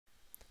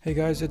Hey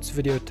guys, it's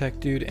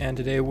videotechdude, and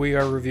today we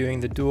are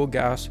reviewing the dual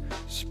gas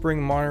spring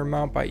monitor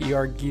mount by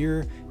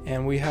ErGear,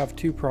 and we have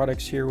two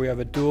products here. We have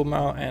a dual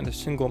mount and a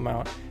single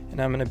mount,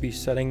 and I'm going to be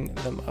setting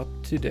them up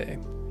today.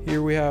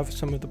 Here we have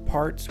some of the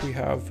parts. We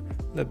have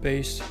the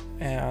base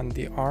and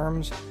the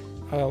arms,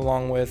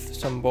 along with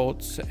some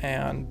bolts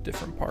and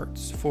different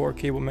parts for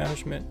cable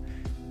management.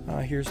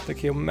 Here's the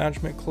cable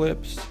management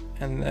clips,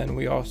 and then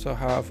we also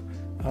have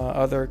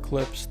other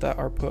clips that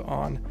are put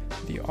on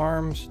the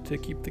arms to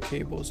keep the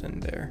cables in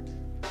there.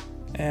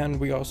 And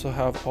we also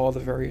have all the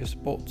various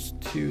bolts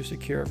to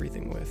secure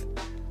everything with.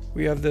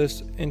 We have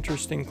this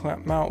interesting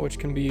clamp mount which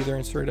can be either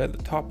inserted at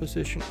the top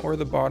position or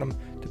the bottom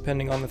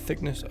depending on the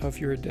thickness of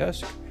your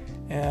desk.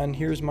 And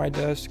here's my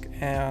desk,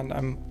 and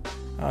I'm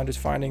just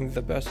finding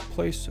the best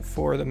place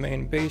for the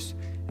main base,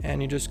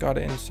 and you just got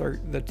to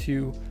insert the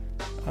two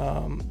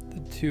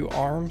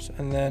arms,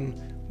 and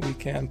then we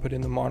can put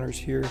in the monitors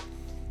here.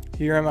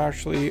 Here I'm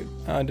actually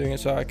doing it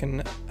so I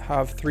can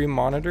have 3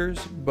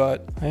 monitors,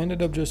 but I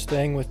ended up just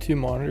staying with 2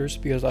 monitors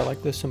because I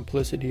like the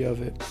simplicity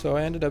of it. So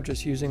I ended up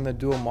just using the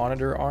dual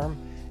monitor arm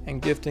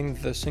and gifting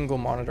the single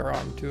monitor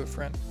arm to a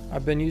friend.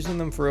 I've been using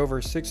them for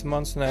over 6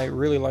 months and I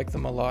really like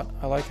them a lot.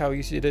 I like how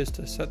easy it is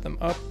to set them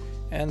up,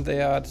 and they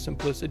add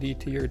simplicity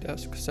to your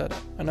desk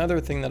setup. Another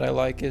thing that I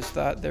like is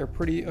that they're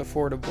pretty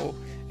affordable.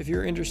 If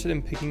you're interested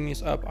in picking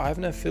these up, I have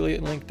an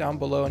affiliate link down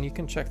below and you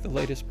can check the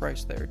latest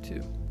price there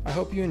too. I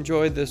hope you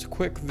enjoyed this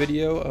quick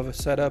video of a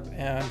setup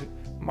and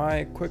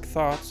my quick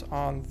thoughts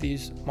on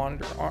these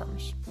monitor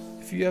arms.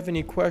 If you have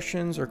any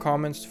questions or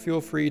comments,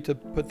 feel free to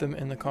put them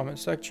in the comment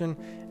section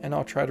and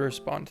I'll try to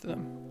respond to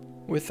them.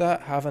 With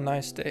that, have a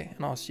nice day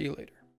and I'll see you later.